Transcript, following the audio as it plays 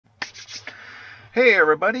Hey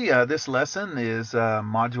everybody, this lesson is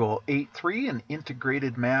Module 8.3 in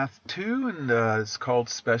Integrated Math 2, and it's called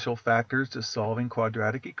Special Factors to Solving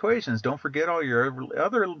Quadratic Equations. Don't forget, all your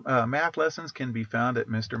other math lessons can be found at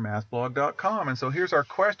Mrmathblog.com. And so here's our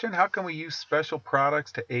question: how can we use special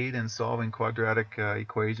products to aid in solving quadratic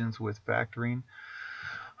equations with factoring?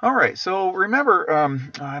 All right, so remember,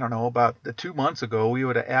 I don't know, about 2 months ago, we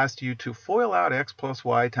would have asked you to FOIL out x plus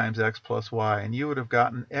y times x plus y, and you would have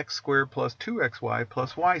gotten x squared plus 2xy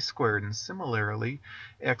plus y squared. And similarly,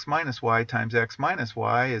 x minus y times x minus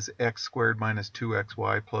y is x squared minus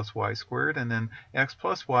 2xy plus y squared, and then x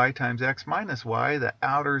plus y times x minus y, the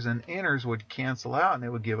outers and inners would cancel out, and it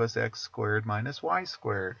would give us x squared minus y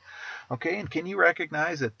squared. Okay, and can you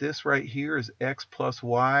recognize that this right here is x plus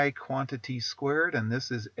y quantity squared, and this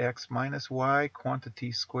is x minus y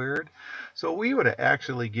quantity squared? So we would have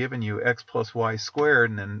actually given you x plus y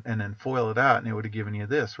squared and then FOIL it out, and it would have given you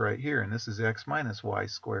this right here, and this is x minus y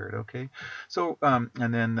squared. Okay, so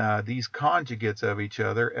and then these conjugates of each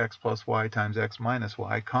other, x plus y times x minus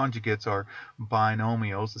y, conjugates are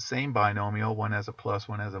binomials, the same binomial, one has a plus,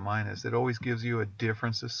 one has a minus. It always gives you a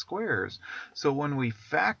difference of squares. So when we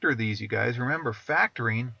factor these, you guys, remember,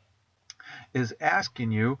 factoring is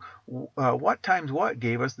asking you what times what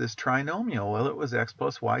gave us this trinomial. Well, it was x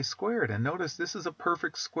plus y squared. And notice this is a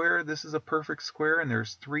perfect square, this is a perfect square, and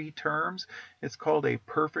there's three terms. It's called a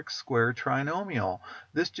perfect square trinomial.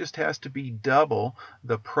 This just has to be double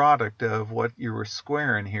the product of what you were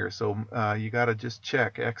squaring here. So you got to just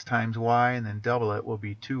check x times y, and then double it will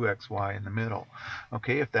be 2xy in the middle.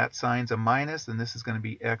 Okay, if that sign's a minus, then this is going to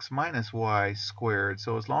be x minus y squared.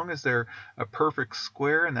 So as long as they're a perfect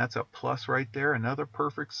square, and that's a plus right there, another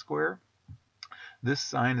perfect square, this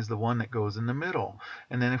sign is the one that goes in the middle.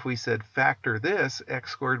 And then if we said factor this,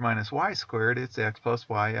 x squared minus y squared, it's x plus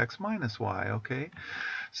y, x minus y. Okay,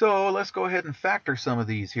 so let's go ahead and factor some of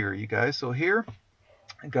these here, you guys. So here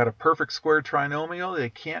I've got a perfect square trinomial.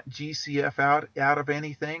 They can't GCF out of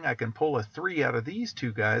anything. I can pull a 3 out of these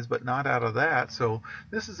two guys, but not out of that. So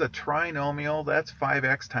this is a trinomial. That's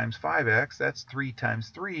 5x times 5x. That's 3 times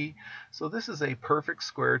 3. So this is a perfect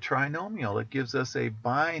square trinomial. It gives us a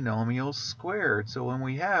binomial squared. So when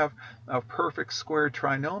we have a perfect square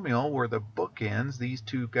trinomial where the bookends, these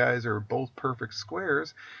two guys are both perfect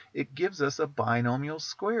squares, it gives us a binomial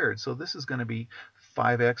squared. So this is going to be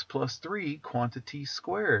 5x plus 3 quantity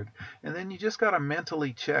squared. And then you just got to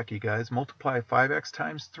mentally check, you guys. Multiply 5x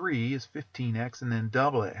times 3 is 15x, and then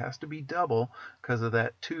double it. It has to be double because of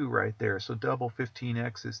that 2 right there. So double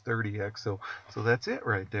 15x is 30x. So that's it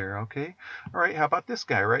right there, okay? All right, how about this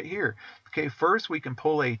guy right here? Okay, first we can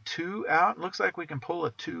pull a 2 out. It looks like we can pull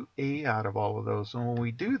a 2a out of all of those. So when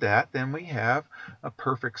we do that, then we have a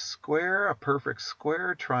perfect square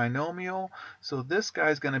trinomial. So this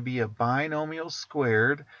guy's going to be a binomial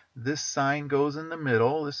squared. This sign goes in the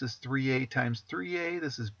middle. This is 3a times 3a.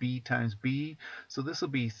 This is b times b. So this will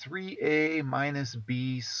be 3a minus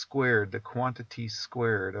b squared, the quantity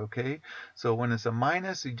squared, okay? So when it's a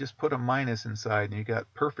minus, you just put a minus inside, and you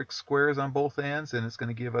got perfect squares on both ends, and it's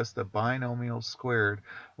going to give us the binomial squared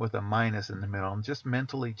with a minus in the middle. And just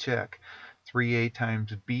mentally check. 3a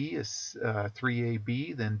times b is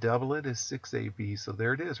 3ab, then double it is 6ab. So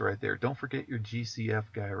there it is right there. Don't forget your GCF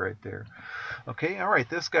guy right there. Okay, all right,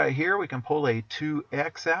 this guy here, we can pull a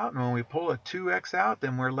 2x out, and when we pull a 2x out,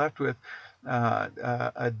 then we're left with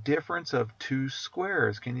a difference of 2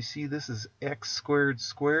 squares. Can you see this is x squared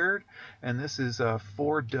squared, and this is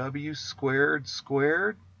 4w squared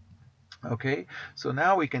squared? Okay, so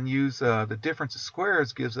now we can use the difference of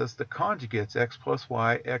squares gives us the conjugates, x plus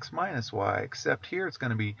y, x minus y, except here it's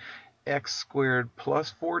going to be x squared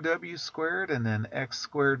plus 4w squared, and then x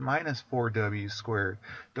squared minus 4w squared.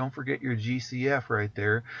 Don't forget your GCF right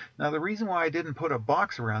there. Now the reason why I didn't put a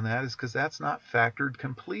box around that is because that's not factored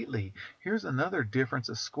completely. Here's another difference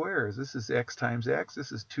of squares. This is x times x.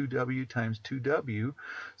 This is 2w times 2w.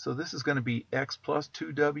 So this is going to be x plus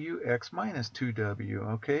 2w, x minus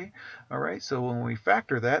 2w. Okay? All right, so when we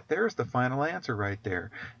factor that, there's the final answer right there.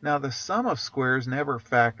 Now the sum of squares never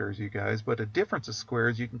factors, you guys, but a difference of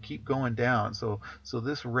squares you can keep going down. So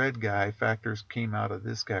this red guy factors came out of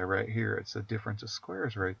this guy right here. It's a difference of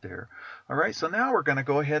squares right there. All right, so now we're going to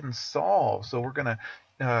go ahead and solve. So we're going to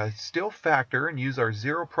still factor and use our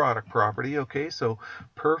zero product property. Okay, so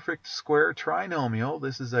perfect square trinomial.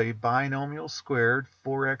 This is a binomial squared.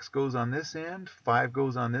 4x goes on this end, 5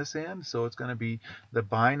 goes on this end, so it's going to be the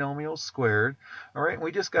binomial squared. All right,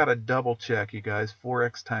 we just got to double check, you guys.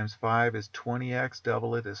 4x times 5 is 20x,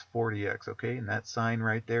 double it is 40x. Okay, and that sign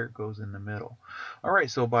right there goes in the middle. All right,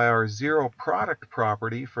 so by our zero product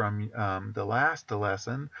property from the last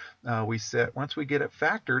lesson, we set, once we get it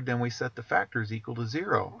factored, then we set the factors equal to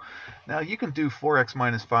 0. Now you can do 4x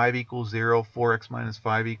minus 5 equals 0, 4x minus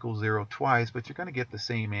 5 equals 0 twice, but you're going to get the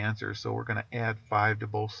same answer. So we're going to add 5 to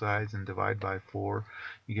both sides and divide by 4.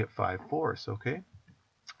 You get 5/4, okay?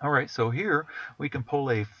 All right, so here we can pull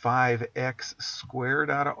a 5x squared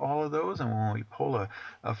out of all of those, and when we pull a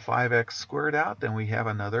 5x squared out, then we have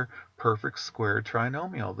another perfect squared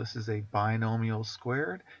trinomial. This is a binomial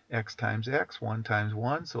squared, x times x, 1 times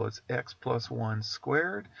 1, so it's x plus 1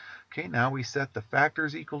 squared. Okay, now we set the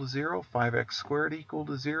factors equal to 0, 5x squared equal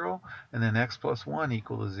to 0, and then x plus 1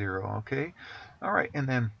 equal to 0, okay? All right, and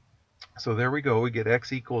then so there we go. We get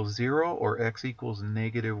x equals 0 or x equals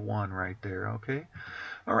 -1 right there, okay?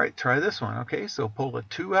 All right, try this one. Okay, so pull a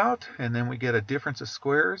 2 out, and then we get a difference of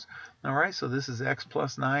squares. All right, so this is x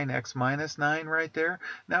plus 9, x minus 9 right there.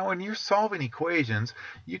 Now, when you're solving equations,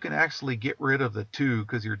 you can actually get rid of the 2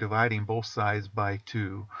 because you're dividing both sides by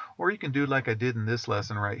 2. Or you can do like I did in this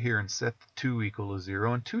lesson right here and set the 2 equal to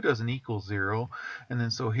 0. And 2 doesn't equal 0. And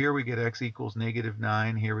then so here we get x equals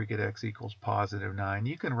 -9. Here we get x equals +9.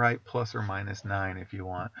 You can write plus or minus 9 if you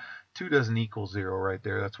want. 2 doesn't equal 0 right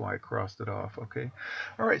there. That's why I crossed it off, okay?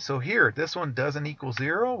 All right, so here, this one doesn't equal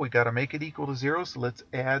 0. We got to make it equal to 0, so let's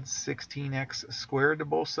add 16x squared to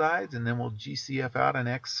both sides, and then we'll GCF out an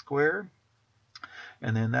x squared.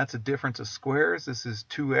 And then that's a difference of squares. This is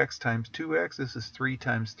 2x times 2x. This is 3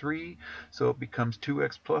 times 3. So it becomes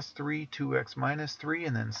 2x plus 3, 2x minus 3,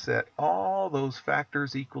 and then set all those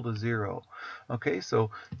factors equal to 0. Okay, so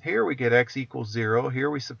here we get x equals 0. Here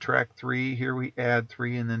we subtract 3. Here we add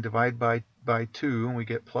 3, and then divide by 2, and we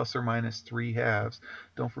get plus or minus 3/2.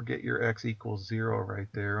 Don't forget your x equals 0 right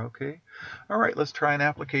there, okay? All right, let's try an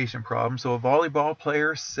application problem. So a volleyball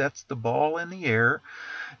player sets the ball in the air,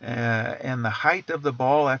 and the height of the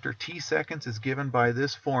ball after t seconds is given by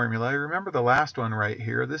this formula. Remember the last one right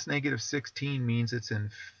here. This -16 means it's in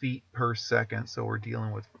feet per second, so we're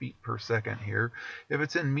dealing with feet per second here. If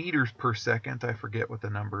it's in meters per second, I forget what the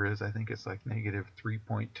number is. I think it's like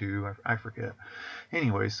 -3.2. I forget.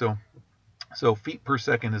 Anyway, so feet per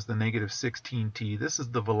second is the -16t. This is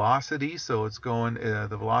the velocity, so it's going,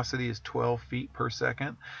 the velocity is 12 feet per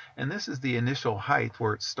second. And this is the initial height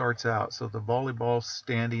where it starts out. So the volleyball's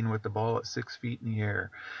standing with the ball at 6 feet in the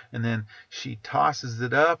air. And then she tosses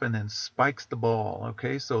it up and then spikes the ball,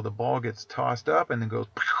 okay? So the ball gets tossed up and then goes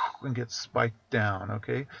and gets spiked down,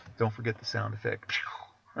 okay? Don't forget the sound effect.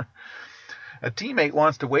 A teammate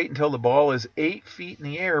wants to wait until the ball is 8 feet in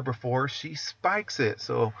the air before she spikes it.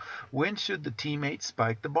 So when should the teammate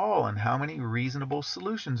spike the ball, and how many reasonable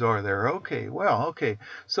solutions are there? Okay, well, okay.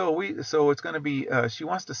 So it's going to be, she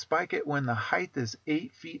wants to spike it when the height is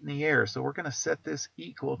 8 feet in the air. So we're going to set this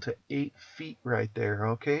equal to 8 feet right there,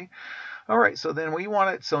 okay? All right, so then we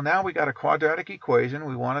want it, so now we got a quadratic equation.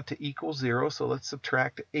 We want it to equal 0, so let's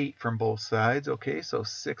subtract 8 from both sides. Okay, so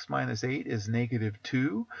 6 minus 8 is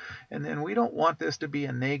 -2. And then we don't want this to be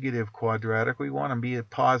a negative quadratic. We want to be a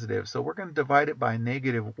positive. So we're going to divide it by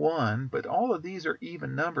 -1, but all of these are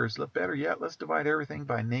even numbers. Better yet, let's divide everything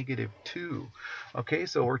by -2. Okay,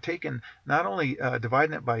 so we're taking, not only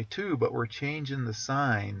dividing it by 2, but we're changing the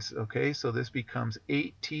signs. Okay, so this becomes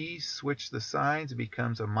 8t, switch the signs, it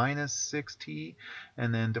becomes a -6t,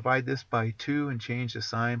 and then divide this by 2 and change the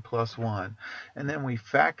sign +1. And then we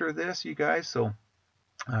factor this, you guys. So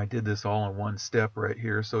I did this all in one step right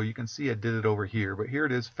here, so you can see I did it over here, but here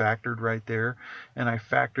it is factored right there, and I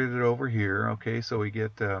factored it over here. Okay, so we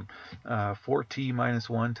get 4t minus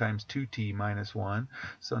 1 times 2t minus 1.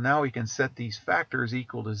 So now we can set these factors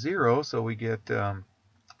equal to 0, so we get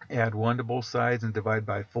add 1 to both sides and divide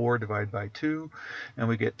by 4, divide by 2, and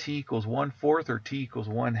we get t equals 1/4 or t equals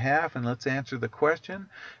 1/2. And let's answer the question.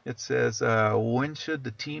 It says, when should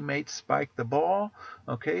the teammate spike the ball?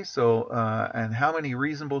 Okay, so, and how many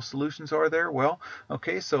reasonable solutions are there? Well,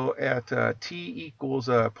 okay, so at t equals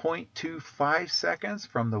 0.25 seconds,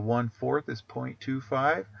 from the 1/4 is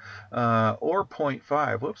 0.25, or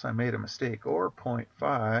 0.5, whoops, I made a mistake, or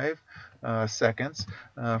 0.5, seconds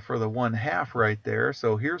for the 1/2 right there.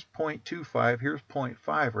 So here's 0.25, here's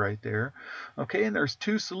 0.5 right there. Okay, and there's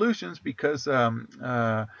two solutions because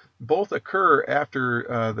both occur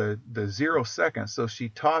after the 0 seconds. So she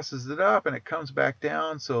tosses it up and it comes back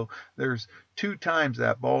down. So there's 2 times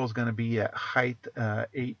that ball is going to be at height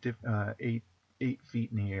 8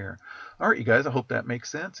 feet in the air. All right, you guys, I hope that makes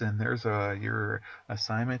sense. And there's your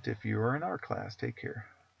assignment if you are in our class. Take care.